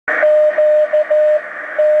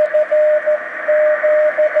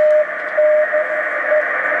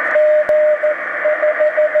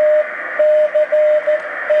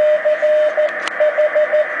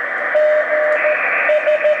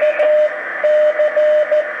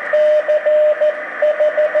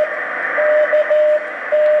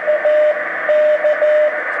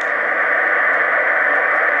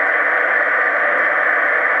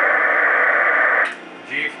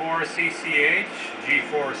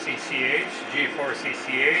G4CCH,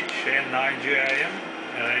 G4CCH, N9JIM,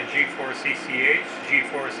 G4CCH,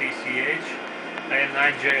 G4CCH,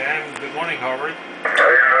 N9JIM. Good morning, Howard. Good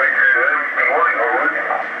morning, Howard.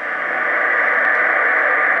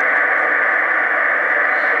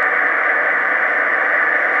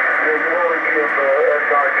 Good morning, N9JIM.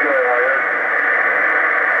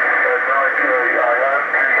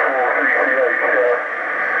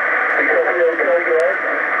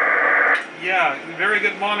 Yeah, very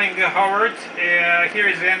good morning, Howard. Here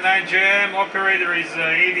is N9JIM. Operator is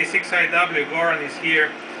 86IW. Goran is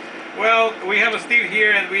here. Well, we have a Steve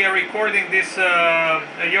here, and we are recording this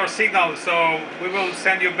your signal. So we will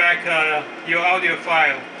send you back your audio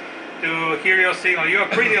file to hear your signal. You are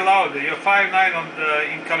pretty loud. You're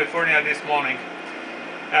 5'9" in California this morning.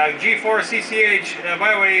 G4CCH.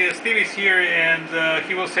 By the way, Steve is here, and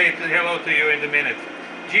he will say hello to you in a minute.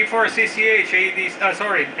 G4CCH,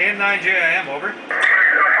 N9JIM, over.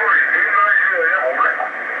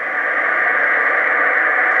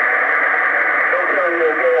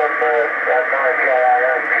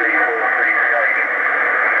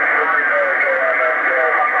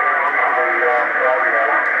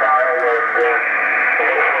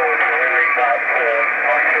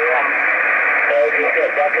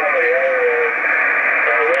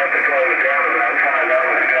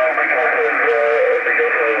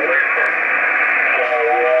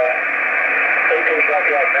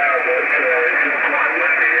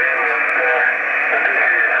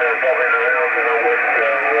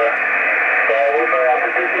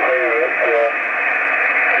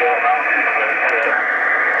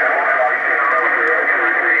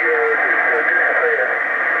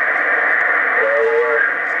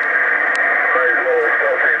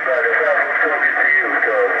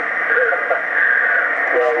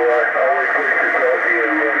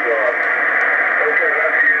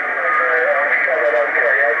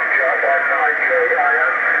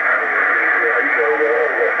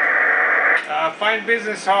 Fine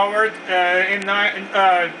business, Howard.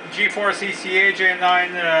 G4CCH and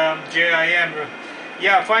 9JIM.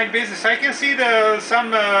 Yeah, fine business. I can see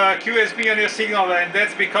some QSB on your signal, and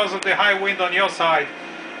that's because of the high wind on your side.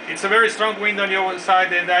 It's a very strong wind on your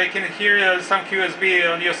side, and I can hear some QSB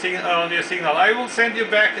on your signal. I will send you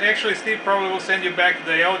back. Actually, Steve probably will send you back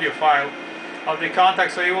the audio file of the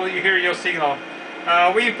contact, so you will hear your signal.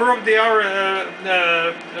 We improved our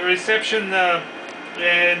reception.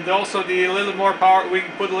 And also the little more power, we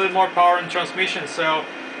can put a little more power in transmission, so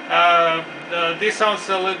this sounds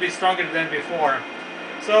a little bit stronger than before.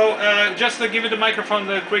 So just to give you the microphone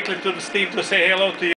quickly to Steve to say hello to you.